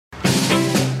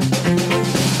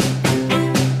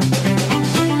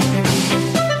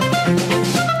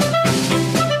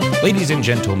Ladies and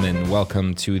gentlemen,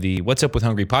 welcome to the What's Up with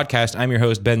Hungary podcast. I'm your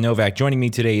host, Ben Novak. Joining me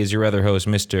today is your other host,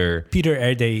 Mr. Péter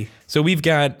Erdélyi. So we've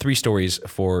got three stories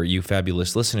for you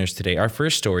fabulous listeners today. Our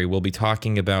first story, we'll be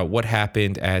talking about what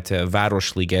happened at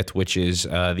Liget, which is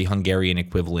the Hungarian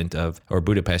equivalent of, or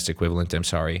Budapest equivalent,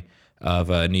 of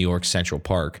New York's Central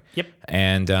Park. Yep.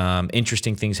 And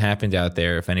interesting things happened out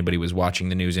there. If anybody was watching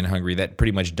the news in Hungary, that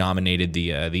pretty much dominated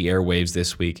the airwaves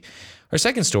this week. Our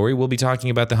second story, we'll be talking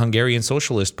about the Hungarian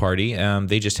Socialist Party.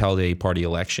 They just held a party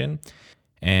election.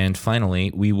 And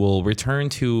finally, we will return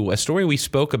to a story we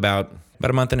spoke about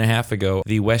a month and a half ago,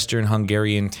 the Western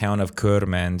Hungarian town of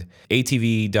Körmend.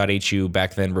 ATV.hu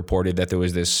back then reported that there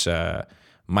was this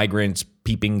migrants,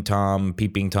 peeping Tom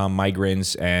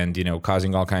migrants, and,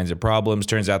 causing all kinds of problems.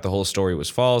 Turns out the whole story was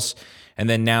false. And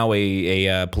then now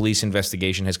a police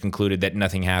investigation has concluded that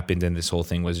nothing happened and this whole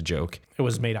thing was a joke. It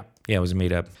was made up. Yeah, it was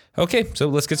made up. Okay, so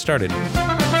let's get started.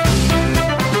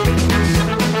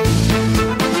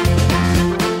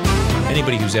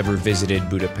 Anybody who's ever visited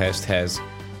Budapest has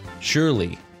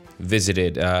surely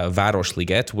visited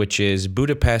Liget, which is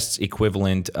Budapest's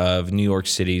equivalent of New York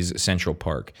City's Central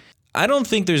Park. I don't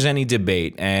think there's any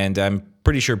debate, and I'm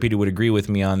pretty sure Peter would agree with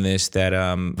me on this, that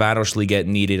Liget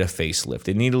needed a facelift.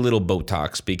 It needed a little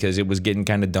Botox because it was getting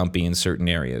kind of dumpy in certain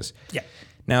areas. Yeah.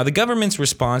 Now, the government's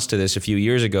response to this a few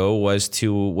years ago was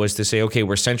to say, okay,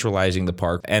 we're centralizing the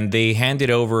park, and they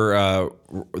handed over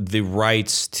the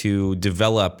rights to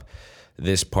develop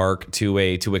this park to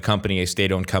a company, a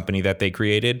state-owned company that they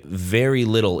created. Very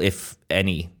little, if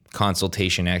any,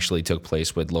 consultation actually took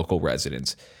place with local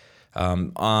residents.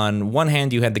 On one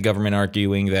hand, you had the government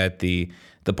arguing that the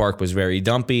park was very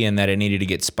dumpy and that it needed to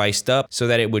get spiced up so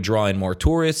that it would draw in more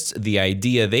tourists. The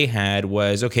idea they had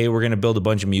was, okay, we're going to build a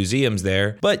bunch of museums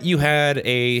there. But you had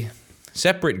a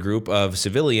separate group of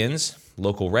civilians,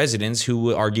 local residents,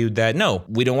 who argued that, no,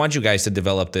 we don't want you guys to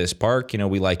develop this park.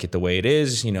 We like it the way it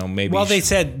is. Maybe. Well, they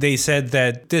said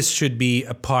that this should be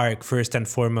a park first and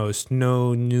foremost.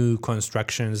 No new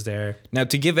constructions there. Now,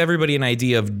 to give everybody an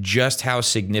idea of just how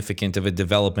significant of a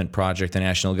development project the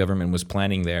national government was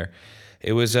planning there,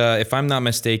 it was, if I'm not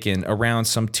mistaken, around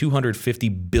some 250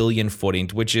 billion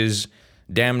forint, which is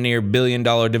damn near $1 billion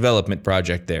development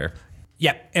project there.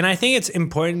 Yeah, and I think it's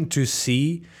important to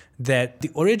see that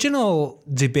the original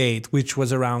debate, which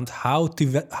was around how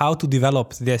to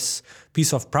develop this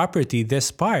piece of property, this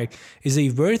park, is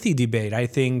a worthy debate. I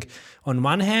think on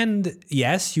one hand,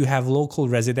 yes, you have local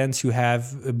residents, you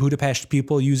have Budapest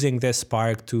people using this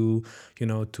park to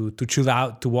chill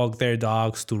out, to walk their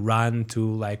dogs, to run,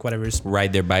 to whatever.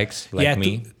 Ride their bikes, like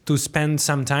me. To spend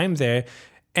some time there.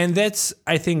 And that's,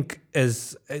 I think,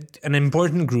 is an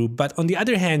important group. But on the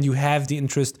other hand, you have the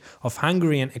interest of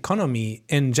Hungarian economy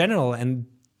in general, and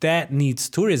that needs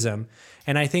tourism.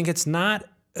 And I think it's not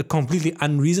a completely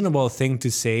unreasonable thing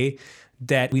to say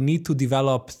that we need to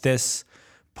develop this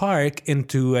park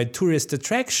into a tourist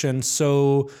attraction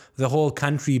so the whole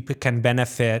country can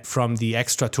benefit from the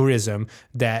extra tourism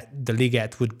that the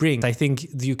Liget would bring. I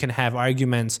think you can have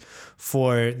arguments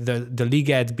for the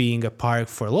Liget being a park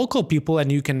for local people, and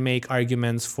you can make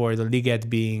arguments for the Liget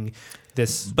being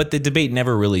this. But the debate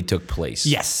never really took place.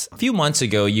 Yes. A few months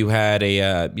ago, you had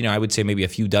I would say maybe a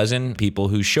few dozen people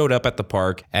who showed up at the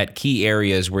park at key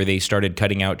areas where they started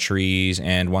cutting out trees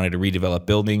and wanted to redevelop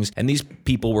buildings. And these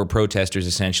people were protesters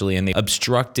essentially, and they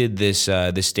obstructed this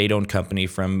state-owned company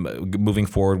from moving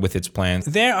forward with its plans.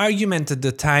 Their argument at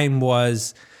the time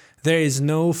was, there is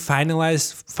no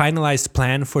finalized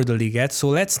plan for the Liget, so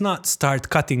let's not start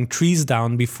cutting trees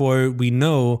down before we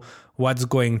know what's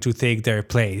going to take their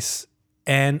place.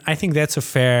 And I think that's a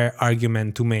fair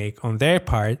argument to make on their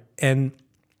part. And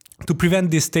to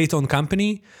prevent this state-owned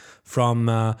company from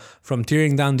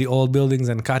tearing down the old buildings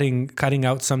and cutting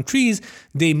out some trees,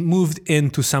 they moved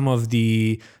into some of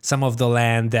the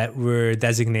land that were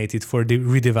designated for the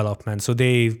redevelopment. So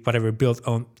they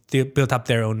built up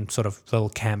their own sort of little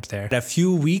camp there. A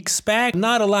few weeks back,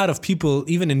 not a lot of people,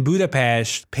 even in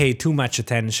Budapest, paid too much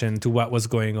attention to what was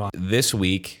going on. This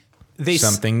week,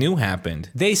 something new happened.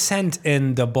 They sent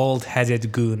in the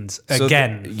bald-headed goons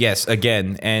again. Yes,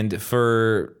 again. And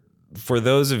for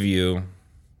those of you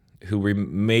who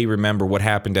may remember what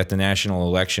happened at the National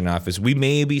Election Office, we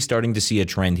may be starting to see a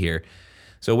trend here.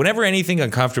 So whenever anything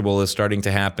uncomfortable is starting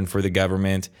to happen for the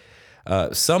government,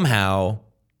 somehow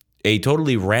a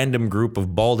totally random group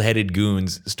of bald-headed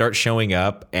goons start showing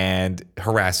up and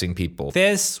harassing people.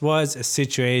 This was a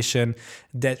situation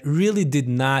that really did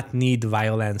not need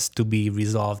violence to be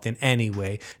resolved in any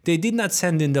way. They did not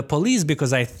send in the police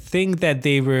because I think that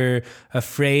they were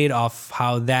afraid of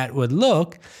how that would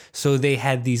look. So they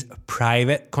had these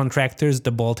private contractors,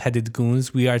 the bald-headed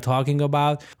goons we are talking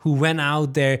about, who went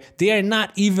out there. They are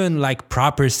not even like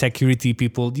proper security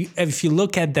people. If you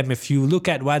look at them, if you look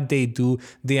at what they do,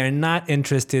 they are not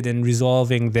interested in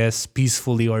resolving this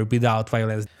peacefully or without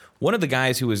violence. One of the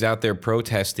guys who was out there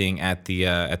protesting at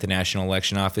the National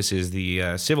Election Office is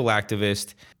the civil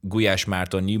activist Gulyás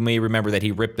Márton. You may remember that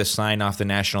he ripped the sign off the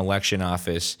National Election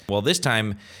Office. Well, this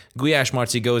time Gulyás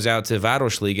Marci goes out to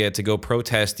Városliget to go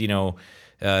protest,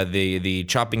 the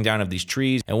chopping down of these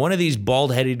trees. And one of these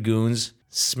bald-headed goons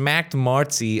smacked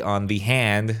Marci on the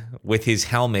hand with his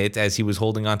helmet as he was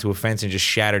holding onto a fence and just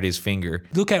shattered his finger.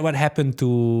 Look at what happened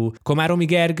to Komáromi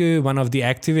Gergő, one of the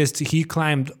activists. He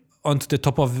climbed onto the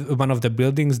top of one of the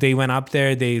buildings. They went up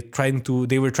there. They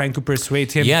were trying to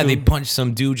persuade him. Yeah, they punched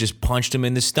some dude, just punched him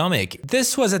in the stomach.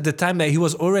 This was at the time that he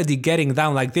was already getting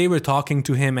down. Like they were talking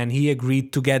to him and he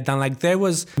agreed to get down. Like there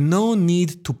was no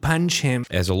need to punch him.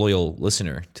 As a loyal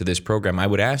listener to this program, I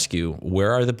would ask you,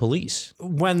 where are the police?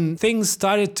 When things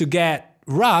started to get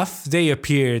rough, they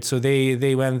appeared, so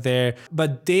they went there,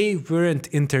 but they weren't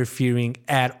interfering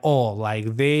at all.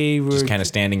 Like they were just kind of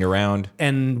standing around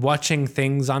and watching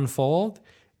things unfold.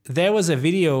 There was a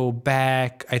video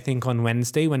back, I think on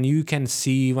Wednesday, when you can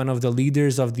see one of the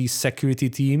leaders of the security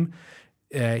team.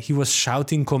 He was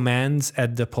shouting commands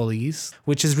at the police,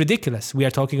 which is ridiculous. We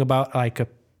are talking about like a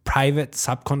private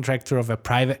subcontractor of a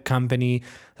private company.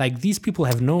 Like these people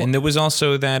have no. And there was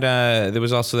also that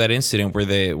incident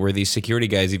where these security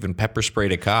guys even pepper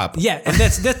sprayed a cop. Yeah, and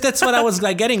that's what I was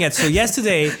like getting at. So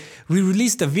yesterday we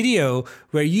released a video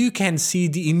where you can see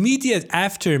the immediate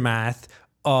aftermath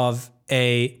of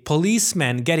a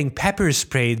policeman getting pepper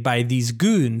sprayed by these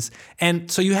goons. And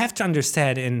so you have to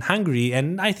understand in Hungary,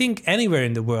 and I think anywhere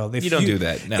in the world, if you don't do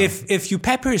that. No. If you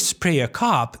pepper spray a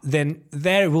cop, then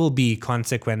there will be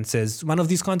consequences. One of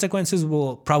these consequences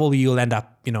will probably you'll end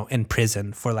up, in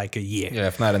prison for like a year. Yeah,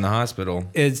 if not in the hospital.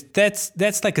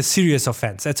 That's like a serious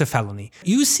offense. That's a felony.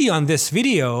 You see on this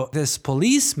video, this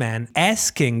policeman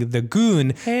asking the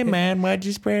goon, "Hey man, why'd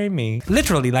you spray me?"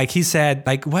 Literally, like he said,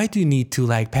 like, why do you need to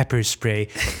like pepper spray?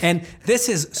 And this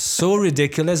is so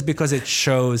ridiculous because it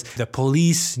shows the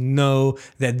police know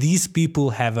that these people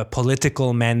have a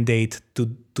political mandate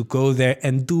to go there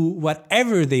and do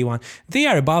whatever they want. They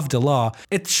are above the law.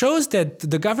 It shows that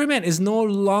the government is no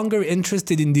longer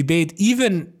interested in debate,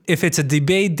 even if it's a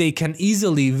debate they can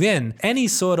easily win. Any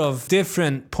sort of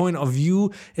different point of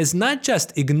view is not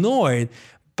just ignored,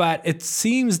 but it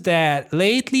seems that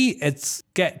lately it's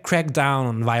get cracked down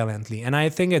on violently. And I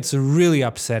think it's really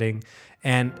upsetting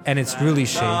and it's really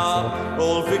shameful.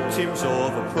 All victims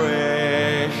of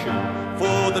oppression,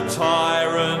 for the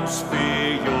tyrants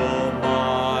fear your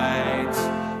might.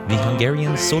 The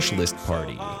Hungarian Socialist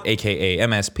Party, aka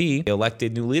MSP,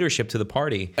 elected new leadership to the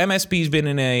party. MSP's been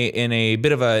in a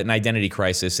bit of an identity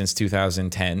crisis since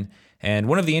 2010. And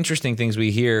one of the interesting things we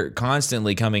hear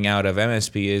constantly coming out of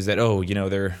MSP is that,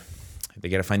 they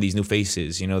got to find these new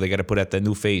faces. They got to put out the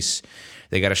new face.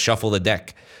 They got to shuffle the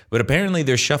deck. But apparently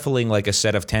they're shuffling like a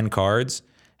set of 10 cards.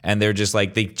 And they're just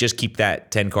like, they just keep that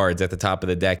 10 cards at the top of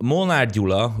the deck. Molnár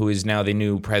Gyula, who is now the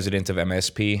new president of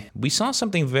MSP, we saw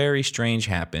something very strange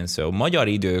happen. So Magyar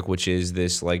Idők, which is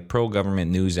this like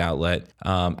pro-government news outlet,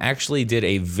 actually did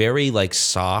a very like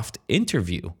soft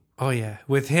interview. Oh yeah,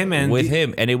 with him, and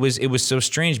it was so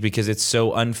strange because it's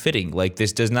so unfitting. Like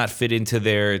this does not fit into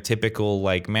their typical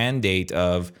like mandate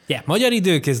of. Yeah, Magyar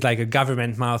Idők is like a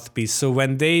government mouthpiece. So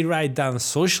when they write down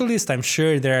socialist, I'm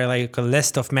sure there are like a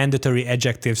list of mandatory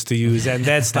adjectives to use, and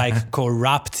that's like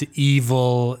corrupt,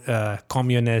 evil,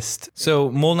 communist.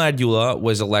 So Molnár Gyula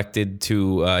was elected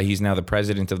to. He's now the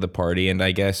president of the party, and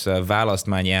I guess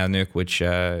Választmányelnök, which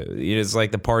is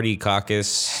like the party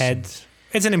caucus head.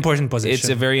 It's an important position. It's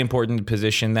a very important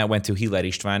position that went to Liget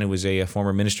István, who was a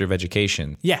former minister of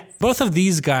education. Yeah, both of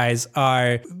these guys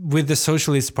are with the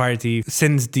Socialist Party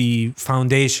since the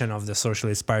foundation of the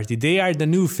Socialist Party. They are the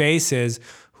new faces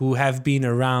who have been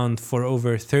around for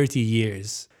over 30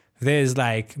 years. There's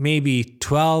like maybe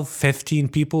 12, 15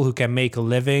 people who can make a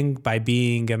living by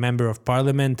being a member of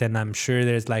parliament. And I'm sure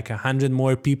there's like 100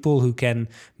 more people who can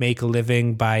make a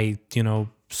living by,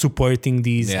 supporting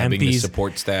these MPs. Being the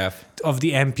support staff of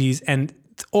the MPs, and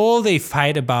all they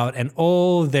fight about and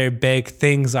all their big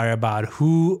things are about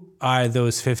who are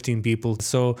those 15 people.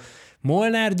 So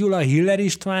Molnár Gyula, Liget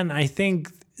István, I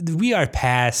think we are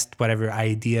past whatever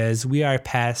ideas, we are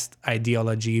past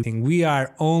ideology. We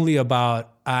are only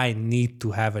about, I need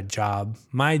to have a job.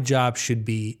 My job should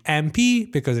be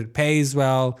MP because it pays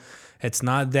well. It's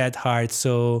not that hard.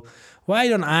 So why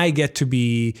don't I get to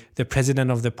be the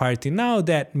president of the party? Now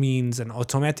that means an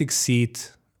automatic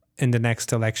seat in the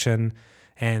next election,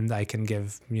 and I can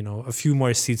give, a few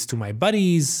more seats to my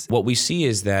buddies. What we see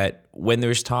is that when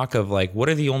there's talk of like, what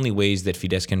are the only ways that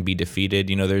Fidesz can be defeated?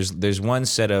 There's one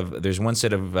set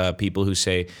of people who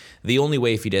say the only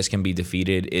way Fidesz can be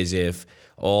defeated is if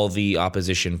all the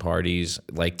opposition parties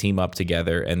like team up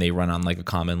together and they run on like a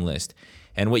common list.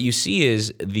 And what you see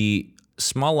is the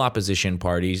small opposition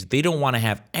parties, they don't want to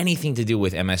have anything to do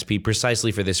with MSP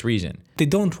precisely for this reason. They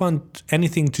don't want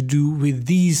anything to do with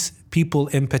these people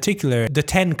in particular, the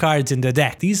 10 cards in the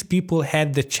deck. These people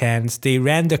had the chance, they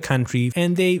ran the country,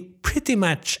 and they pretty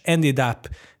much ended up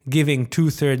giving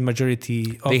 2/3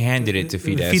 majority of they handed it to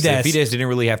Fidesz. Fidesz didn't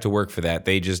really have to work for that.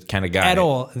 They just kind of got at it.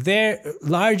 all. Their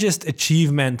largest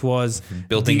achievement was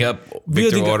building up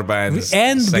Viktor Orbán's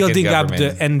and building government.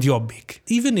 up the Jobbik.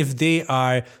 Even if they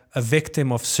are a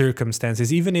victim of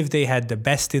circumstances, even if they had the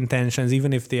best intentions,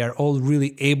 even if they are all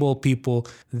really able people,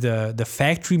 the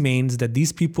fact remains that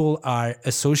these people are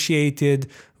associated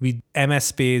with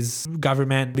MSP's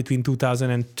government between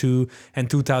 2002 and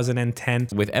 2010.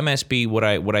 With MSP, what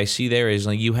I see there is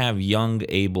like you have young,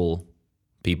 able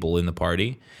people in the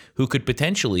party who could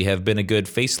potentially have been a good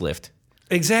facelift.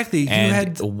 Exactly.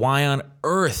 And why on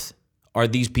earth are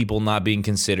these people not being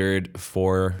considered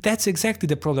for? That's exactly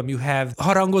the problem. You have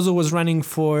Harangozó was running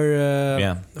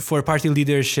for party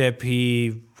leadership.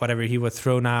 He was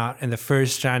thrown out in the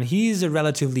first round. He's a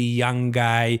relatively young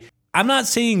guy. I'm not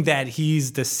saying that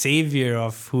he's the savior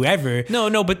of whoever.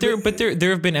 No, but there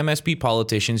have been MSP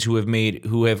politicians who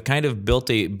have kind of built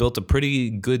a pretty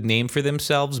good name for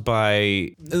themselves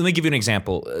by. Let me give you an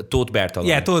example. Tóth Bertalan.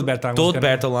 Yeah, Tóth Bertalan. Tóth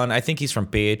Bertalan. I think he's from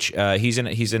Pécs. He's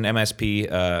an MSP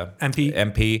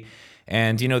MP.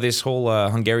 And this whole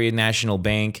Hungarian National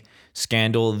Bank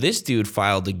scandal. This dude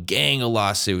filed a gang of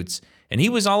lawsuits. And he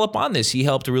was all up on this. He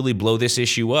helped really blow this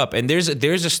issue up. And there's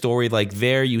a story like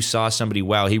there you saw somebody,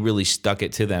 wow, he really stuck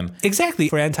it to them. Exactly.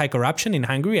 For anti-corruption in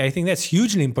Hungary, I think that's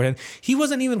hugely important. He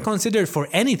wasn't even considered for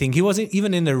anything. He wasn't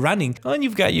even in the running. Well, and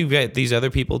you've got these other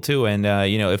people too. And,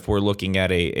 if we're looking at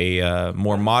a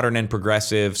more modern and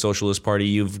progressive socialist party,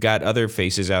 you've got other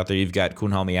faces out there. You've got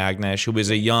Kunhalmi Ágnes, who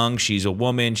is she's a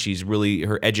woman. She's really,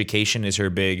 her education is her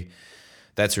big...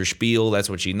 That's her spiel. That's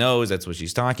what she knows. That's what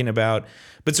she's talking about.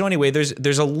 But so anyway,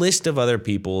 there's a list of other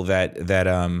people that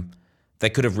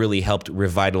could have really helped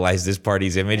revitalize this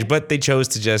party's image, but they chose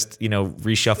to just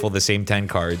reshuffle the same 10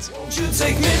 cards. Won't you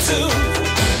take me to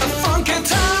a funky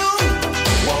town?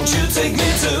 Won't you take me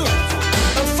to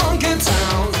a funky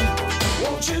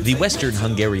town? The Western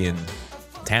Hungarian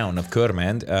town of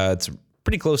Körmend, it's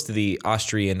pretty close to the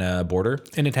Austrian border.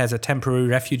 And it has a temporary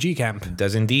refugee camp. It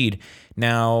does indeed.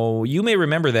 Now, you may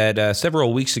remember that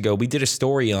several weeks ago, we did a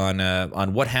story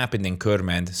on what happened in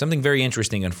Körmend. Something very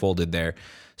interesting unfolded there.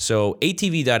 So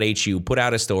ATV.hu put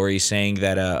out a story saying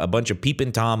that a bunch of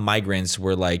peeping Tom migrants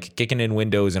were like kicking in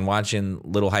windows and watching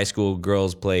little high school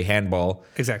girls play handball.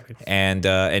 Exactly.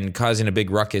 And causing a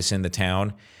big ruckus in the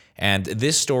town. And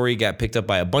this story got picked up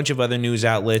by a bunch of other news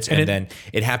outlets, and then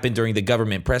it happened during the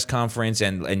government press conference.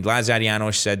 And Lázár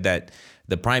János said that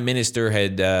the prime minister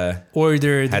had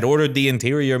ordered the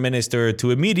interior minister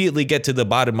to immediately get to the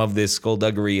bottom of this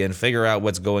skullduggery and figure out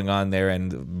what's going on there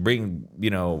and bring,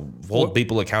 hold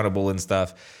people accountable and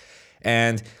stuff.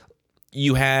 And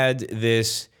you had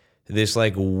this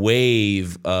like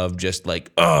wave of just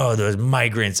like, oh, those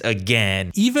migrants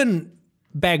again. Even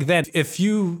back then, if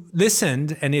you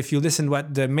listened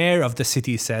what the mayor of the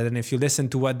city said, and if you listened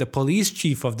to what the police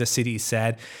chief of the city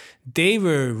said, they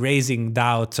were raising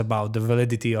doubts about the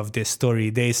validity of this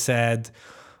story. They said,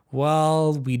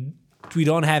 well, we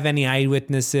don't have any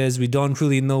eyewitnesses. We don't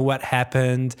really know what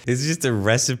happened. It's just a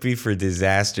recipe for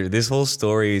disaster. This whole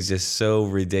story is just so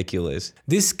ridiculous.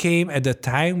 This came at the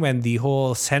time when the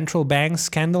whole central bank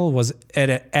scandal was at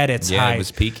its height. Yeah, it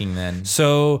was peaking then.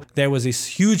 So there was this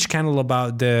huge scandal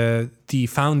about the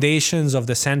foundations of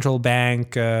the central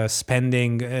bank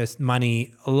spending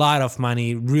money, a lot of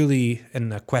money, really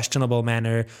in a questionable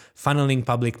manner, funneling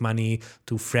public money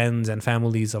to friends and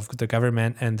families of the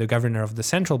government and the governor of the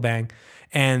central bank.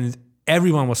 And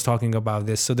everyone was talking about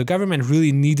this. So the government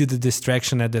really needed a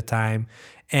distraction at the time.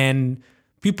 And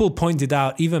people pointed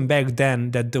out even back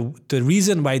then that the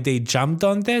reason why they jumped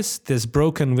on this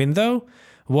broken window,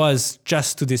 was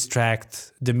just to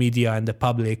distract the media and the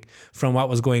public from what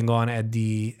was going on at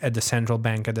the central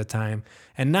bank at the time.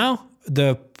 And now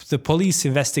the police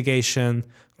investigation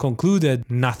concluded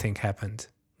nothing happened.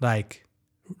 Like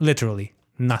literally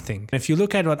nothing. If you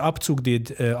look at what Abzug did,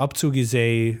 Abzug is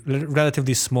a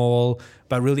relatively small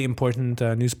but really important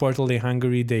news portal in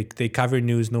Hungary. They cover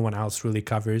news no one else really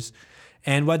covers.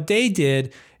 And what they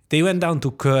did, they went down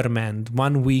to Körmend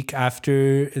 1 week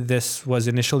after this was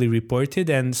initially reported.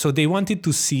 And so they wanted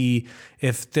to see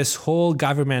if this whole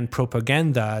government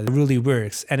propaganda really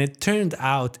works. And it turned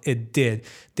out it did.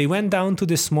 They went down to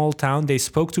this small town, they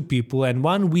spoke to people, and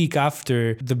 1 week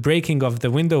after the breaking of the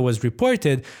window was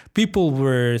reported, people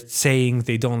were saying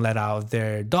they don't let out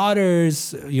their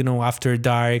daughters, after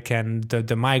dark, and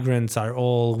the migrants are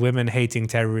all women-hating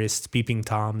terrorists, peeping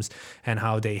toms, and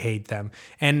how they hate them.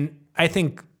 And I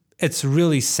think it's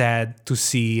really sad to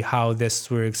see how this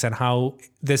works and how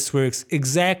this works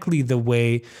exactly the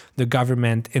way the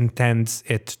government intends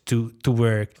it to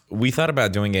work. We thought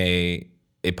about doing a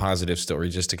positive story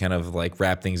just to kind of like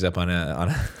wrap things up on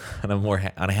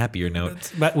a happier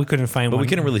note. But we couldn't find one. But we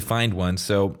couldn't really find one.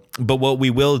 So, but what we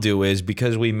will do is,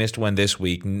 because we missed one this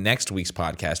week, next week's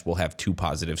podcast we'll have 2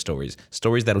 positive stories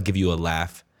that'll give you a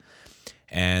laugh.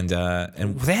 And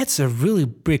that's a really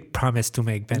big promise to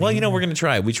make, Benny. Well, we're going to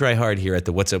try. We try hard here at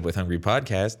the What's Up with Hungary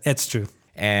podcast. That's true.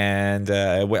 And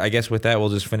I guess with that, we'll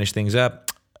just finish things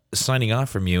up. Signing off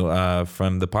from you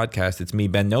from the podcast, it's me,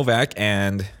 Ben Novak,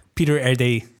 and Péter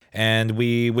Erdélyi. And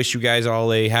we wish you guys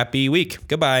all a happy week.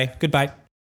 Goodbye. Goodbye.